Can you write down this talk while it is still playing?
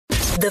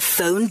The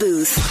phone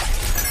booth.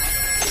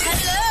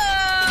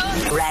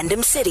 Hello.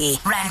 Random city,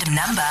 random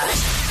number.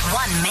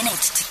 1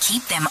 minute to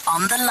keep them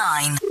on the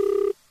line.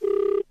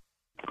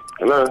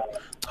 Hello.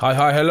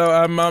 Hi, hello.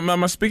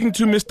 I'm speaking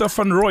to Mr.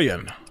 Van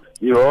Rooyen.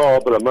 You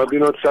are, but I might be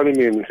not selling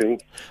me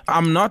anything.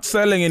 I'm not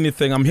selling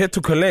anything. I'm here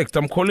to collect.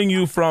 I'm calling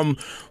you from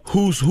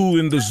Who's Who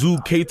in the Zoo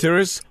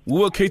Caterers. We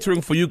were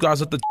catering for you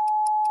guys at the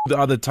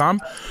other time.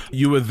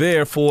 You were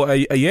there for a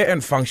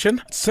year-end function.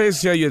 It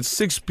says here you had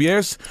 6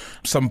 beers,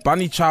 some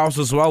bunny chows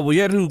as well.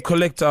 We're here to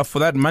collect for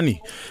that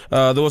money.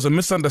 There was a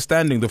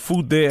misunderstanding. The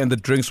food there and the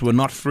drinks were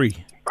not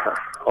free.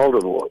 Hold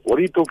on, what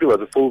are you talking about?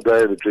 The full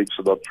day of the drinks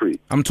are not free.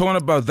 I'm talking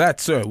about that,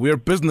 sir. We're a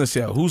business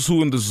here. Who's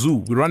Who in the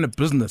Zoo. We run a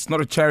business,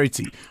 not a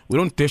charity. We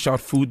don't dish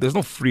out food. There's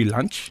no free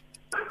lunch.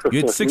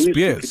 You had 6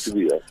 beers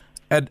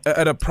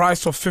at a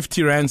price of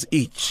 50 rands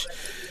each.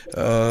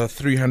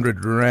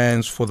 300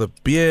 rands for the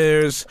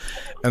beers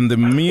and the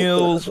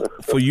meals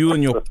for you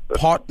and your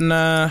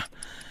partner.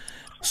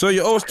 So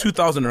you owe us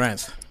 2,000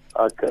 rands.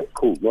 Okay,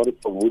 cool. Not a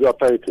problem. Who do I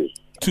pay to?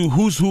 To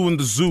Who's Who in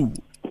the Zoo.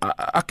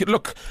 I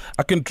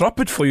can drop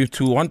it for you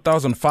to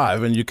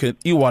 1,005 and you can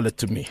e-wallet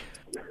to me.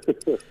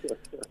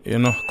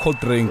 Cold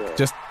drink,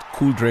 just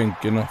cool drink,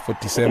 for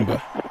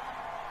December.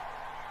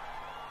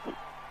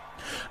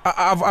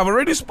 I've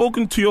already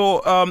spoken to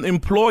your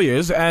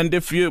employers, and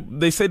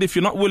they said if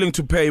you're not willing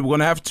to pay, we're going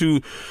to have to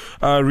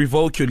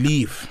revoke your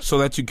leave so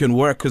that you can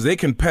work, because they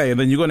can pay, and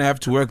then you're going to have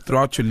to work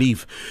throughout your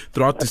leave,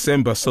 throughout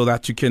December, so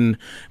that you can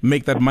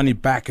make that money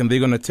back, and they're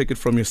going to take it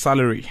from your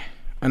salary.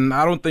 And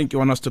I don't think you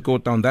want us to go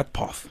down that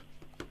path.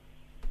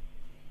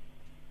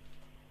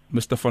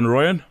 Mr. Van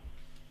Rooyen?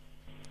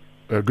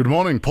 Good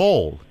morning,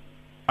 Paul.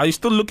 Are you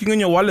still looking in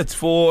your wallets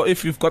for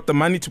if you've got the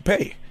money to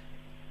pay?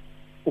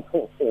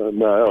 No,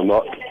 I'm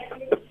not.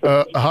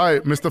 Hi,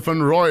 Mr.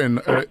 Van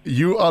Rooyen.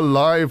 You are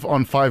live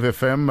on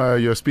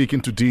 5FM. You're speaking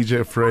to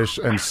DJ Fresh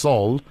and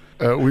Sol.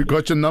 We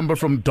got your number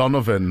from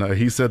Donovan.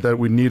 He said that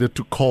we needed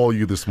to call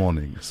you this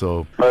morning.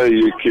 So. Are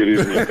you kidding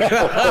me?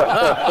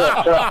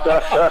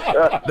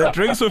 The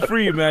drinks were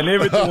free, man.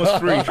 Everything was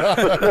free.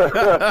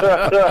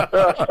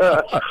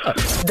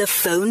 The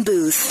phone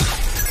booth.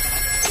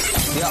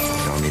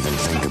 Don't even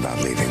think about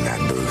leaving that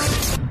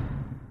booth.